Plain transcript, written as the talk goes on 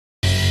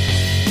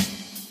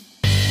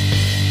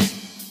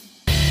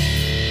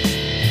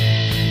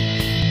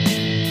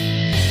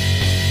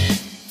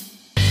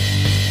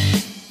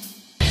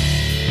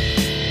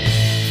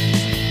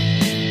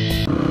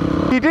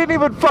didn't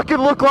even fucking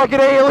look like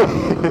an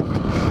alien.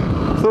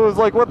 So it was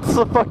like, what's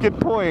the fucking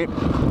point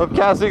of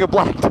casting a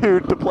black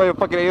dude to play a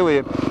fucking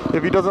alien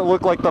if he doesn't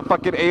look like the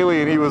fucking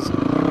alien he was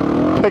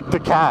picked to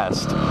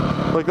cast?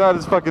 Like, that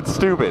is fucking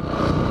stupid.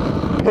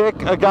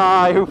 Pick a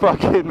guy who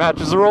fucking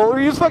matches the role, or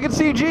use fucking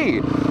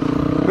CG.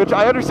 Which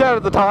I understand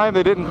at the time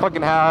they didn't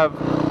fucking have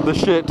the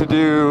shit to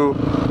do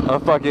a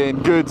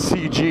fucking good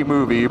CG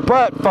movie,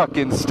 but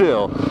fucking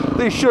still,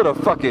 they should have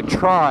fucking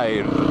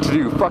tried to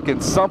do fucking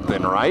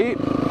something, right?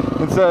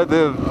 Instead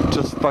of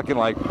just fucking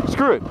like,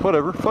 screw it,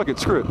 whatever, fuck it,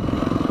 screw it.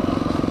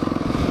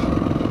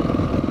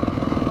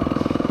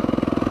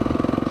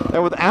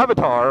 And with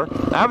Avatar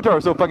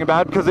is so fucking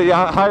bad because they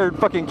hired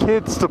fucking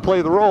kids to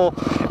play the role,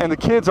 and the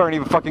kids aren't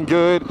even fucking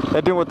good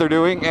at doing what they're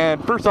doing.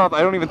 And first off,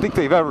 I don't even think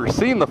they've ever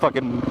seen the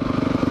fucking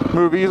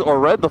movies or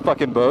read the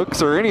fucking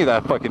books or any of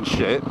that fucking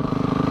shit.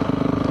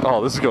 Oh,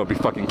 this is gonna be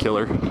fucking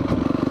killer.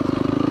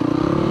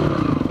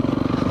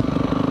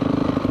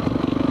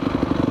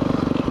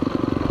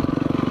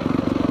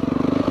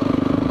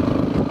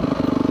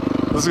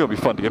 This is gonna be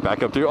fun to get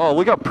back up to. Oh,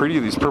 look how pretty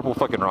these purple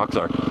fucking rocks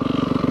are.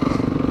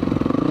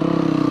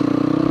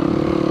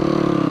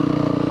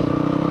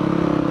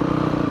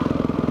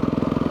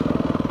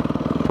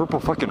 Purple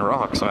fucking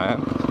rocks,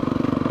 man.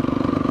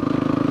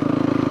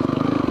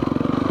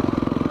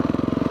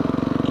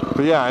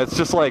 But yeah, it's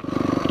just like,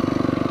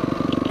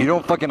 you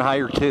don't fucking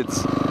hire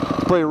kids to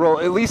play a role.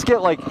 At least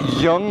get like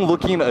young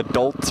looking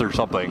adults or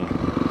something.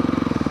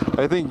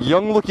 I think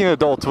young looking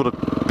adults would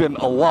have been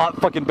a lot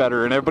fucking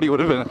better, and everybody would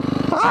have been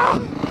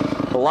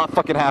a lot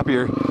fucking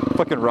happier.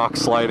 Fucking rock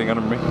sliding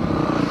under me.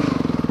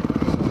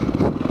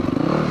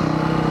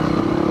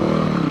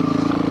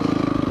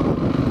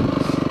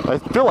 I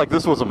feel like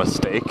this was a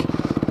mistake.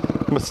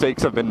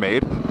 Mistakes have been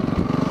made.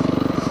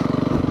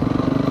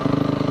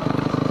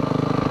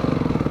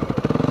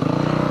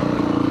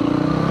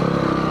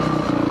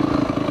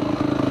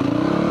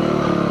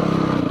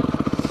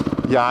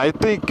 Yeah, I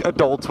think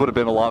adults would have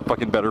been a lot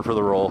fucking better for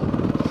the role.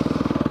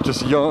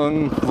 Just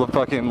young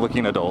fucking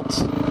looking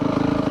adults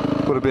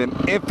would have been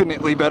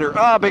infinitely better.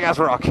 Ah, big ass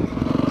rock.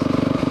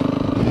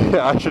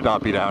 Yeah, I should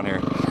not be down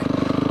here.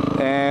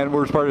 And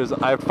worst part is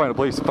I have to find a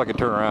place to fucking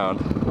turn around.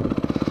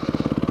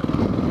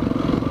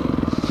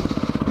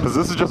 Because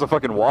this is just a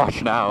fucking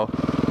wash now.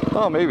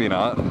 Oh, maybe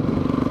not.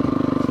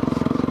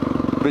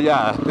 But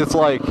yeah, it's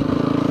like,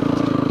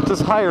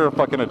 just hire a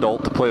fucking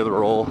adult to play the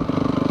role.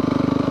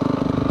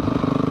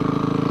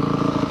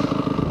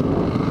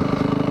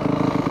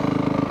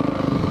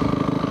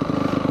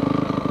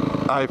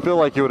 I feel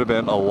like it would have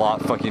been a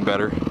lot fucking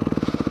better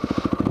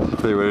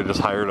if they would have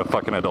just hired a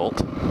fucking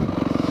adult.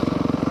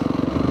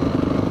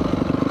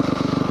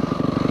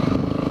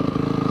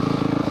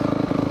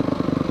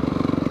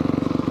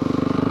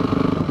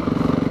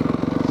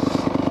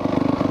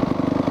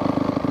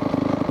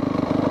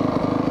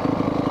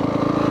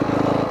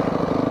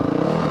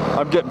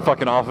 I'm getting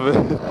fucking off of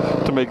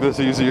it to make this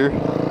easier.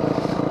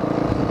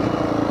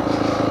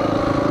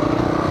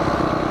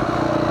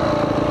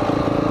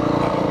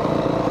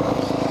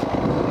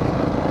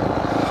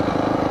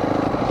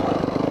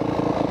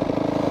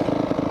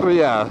 But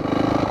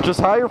yeah, just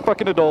hire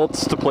fucking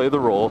adults to play the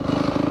role.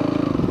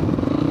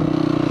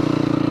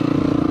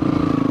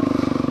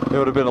 It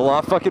would have been a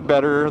lot fucking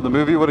better. The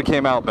movie would have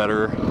came out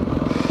better.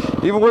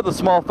 Even with a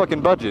small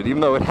fucking budget, even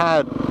though it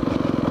had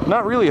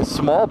not really a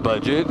small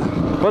budget.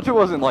 Budget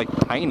wasn't like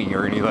tiny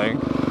or anything.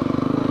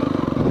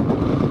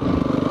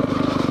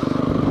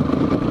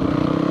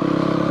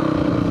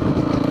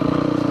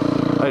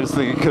 I just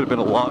think it could have been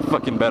a lot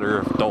fucking better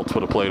if adults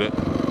would have played it.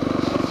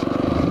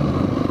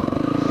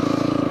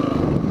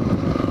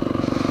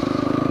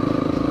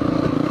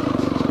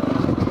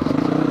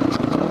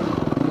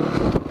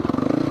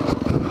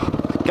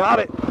 Got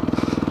it.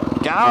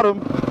 Got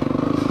him.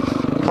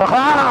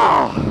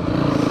 Ha-ha!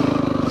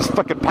 Just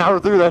fucking power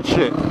through that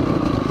shit.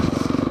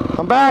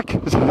 I'm back.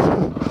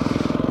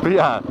 But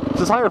yeah,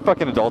 just hire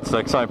fucking adults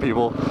next time,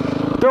 people.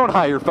 Don't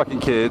hire fucking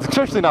kids,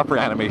 especially not for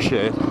anime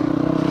shit.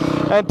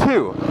 And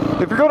two,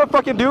 if you're gonna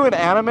fucking do an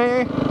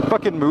anime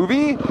fucking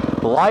movie,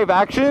 live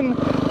action,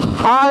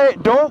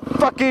 don't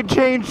fucking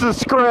change the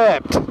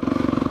script.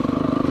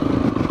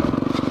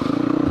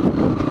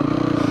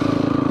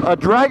 A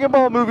Dragon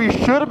Ball movie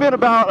should have been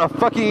about a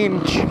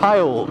fucking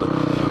child.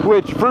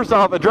 Which, first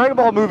off, a Dragon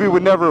Ball movie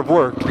would never have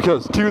worked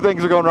because two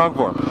things are going wrong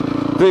for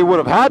them. They would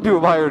have had to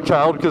have hired a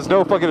child because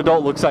no fucking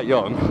adult looks that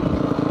young.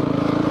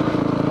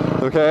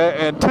 Okay,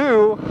 and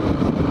two,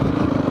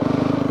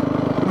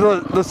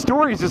 the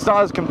story is just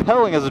not as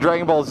compelling as a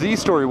Dragon Ball Z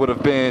story would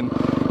have been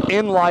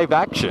in live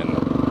action.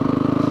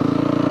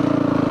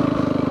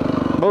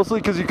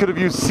 Mostly because you could have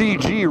used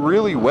CG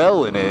really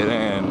well in it,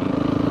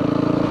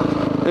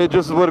 and it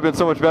just would have been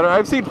so much better.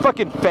 I've seen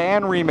fucking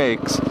fan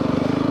remakes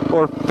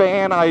or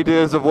fan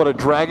ideas of what a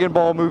Dragon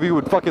Ball movie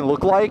would fucking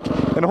look like,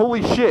 and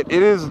holy shit,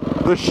 it is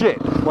the shit.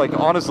 Like,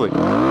 honestly.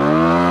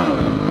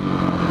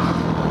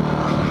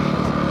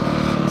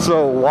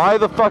 So why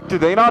the fuck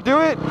did they not do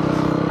it?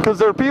 Because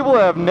there are people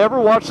that have never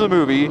watched the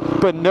movie,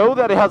 but know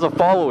that it has a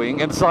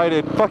following and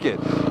decided, fuck it.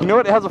 You know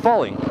what? It has a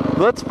following.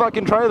 Let's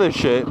fucking try this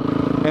shit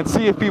and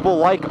see if people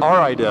like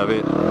our idea of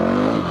it.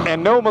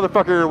 And no,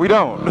 motherfucker, we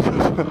don't.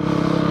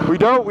 We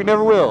don't, we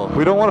never will.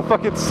 We don't want to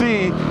fucking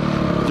see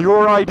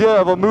your idea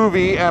of a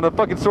movie and a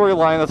fucking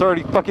storyline that's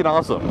already fucking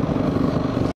awesome.